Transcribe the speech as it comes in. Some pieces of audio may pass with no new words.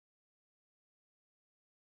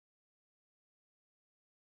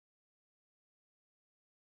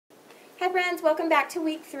Hi friends, welcome back to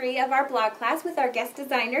week 3 of our blog class with our guest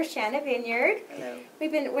designer, Shanna Vineyard. Hello.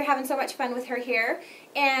 We're having so much fun with her here,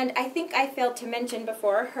 and I think I failed to mention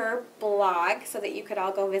before her blog so that you could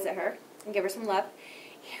all go visit her and give her some love.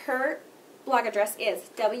 Her blog address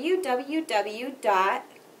is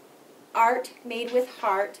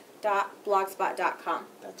www.artmadewithheart.blogspot.com.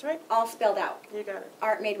 That's right. All spelled out. You got it.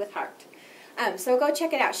 Art Made with Heart. So go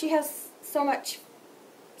check it out. She has so much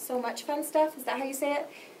fun stuff. Is that how you say it?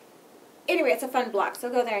 Anyway, it's a fun blog,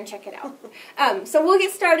 so go there and check it out. So we'll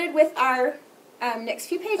get started with our next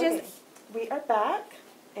few pages. Okay. We are back,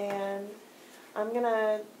 and I'm going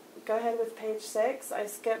to go ahead with page 6. I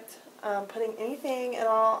skipped putting anything at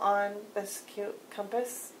all on this cute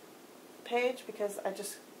compass page because I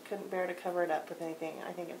just couldn't bear to cover it up with anything.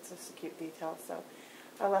 I think it's just a cute detail, so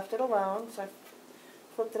I left it alone. So I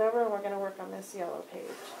flipped it over, and we're going to work on this yellow page.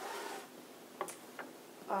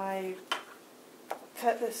 I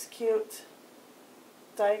cut this cute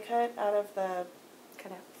die cut out of the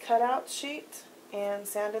cutout sheet and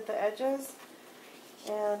sanded the edges.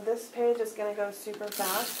 And this page is going to go super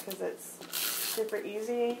fast because it's super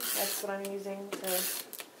easy. That's what I'm using to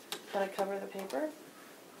kind of cover the paper.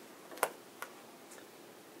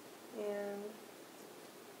 And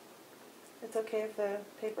it's okay if the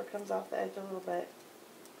paper comes off the edge a little bit.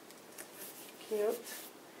 Cute.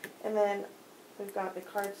 And then we've got the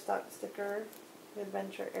cardstock sticker, the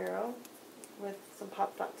adventure arrow, with some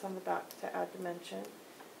pop dots on the back to add dimension.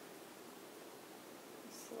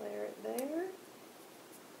 Just layer it there.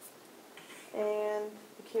 And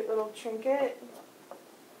the cute little trinket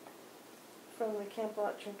from the Camp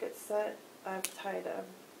Lot trinket set. I've tied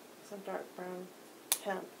some dark brown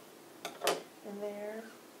hemp in there.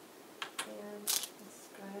 And let's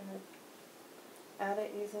go ahead and add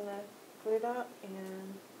it using a glue dot,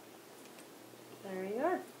 and there you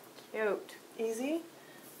are. Cute. Easy.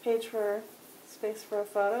 Page for space for a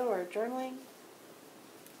photo or journaling.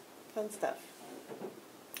 Fun stuff. I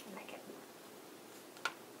like it.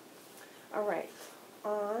 Alright,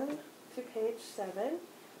 on to page 7.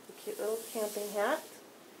 The cute little camping hat.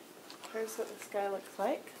 Here's what this guy looks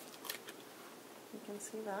like. You can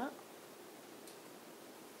see that.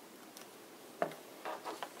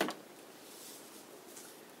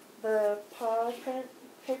 The paw print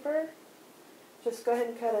paper. Just go ahead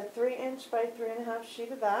and cut a 3" by 3.5"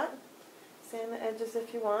 sheet of that. Sand the edges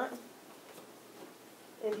if you want.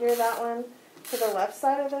 Adhere that one to the left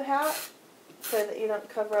side of the hat so that you don't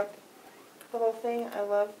cover up the whole thing. I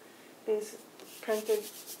love these printed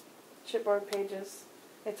chipboard pages.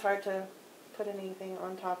 It's hard to put anything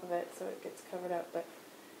on top of it so it gets covered up, but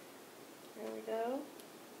there we go.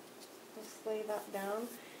 Just lay that down.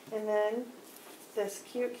 And then this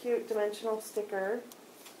cute dimensional sticker.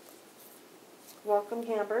 Welcome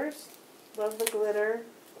campers. Love the glitter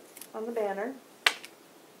on the banner.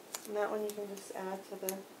 And that one you can just add to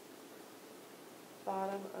the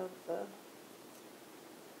bottom of the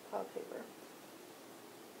pile paper.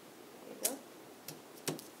 There you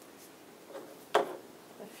go.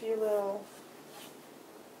 A few little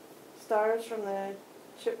stars from the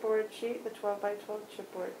chipboard sheet, the 12 by 12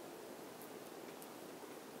 chipboard.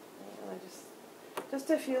 And just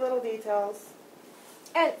a few little details.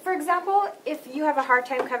 And for example, if you have a hard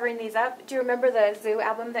time covering these up, do you remember the zoo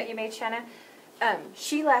album that you made, Shanna?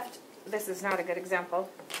 She left, this is not a good example.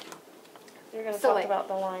 You're going to talk about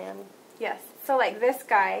the lion. Yes. So like this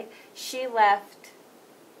guy, she left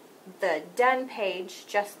the done page,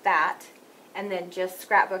 just that, and then just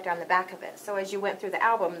scrapbooked on the back of it. So as you went through the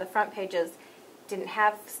album, the front pages didn't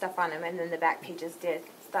have stuff on them, and then the back pages did.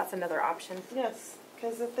 So that's another option. Yes,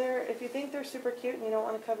 because if you think they're super cute and you don't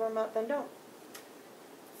want to cover them up, then don't.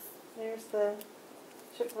 There's the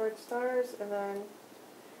chipboard stars, and then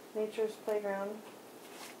Nature's Playground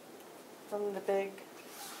from the big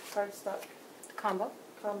cardstock Combo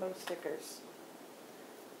stickers.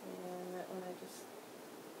 And that one I just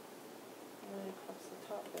went across the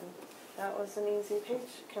top, and that was an easy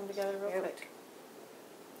page. Come together real quick.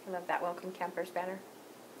 I love that Welcome Campers banner.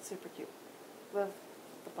 Super cute. Love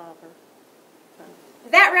the bobber. Fun.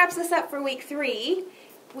 That wraps us up for week 3.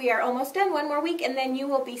 We are almost done. One more week and then you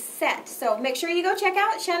will be set. So make sure you go check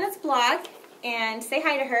out Shanna's blog and say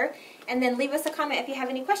hi to her, and then leave us a comment if you have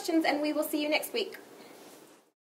any questions, and we will see you next week.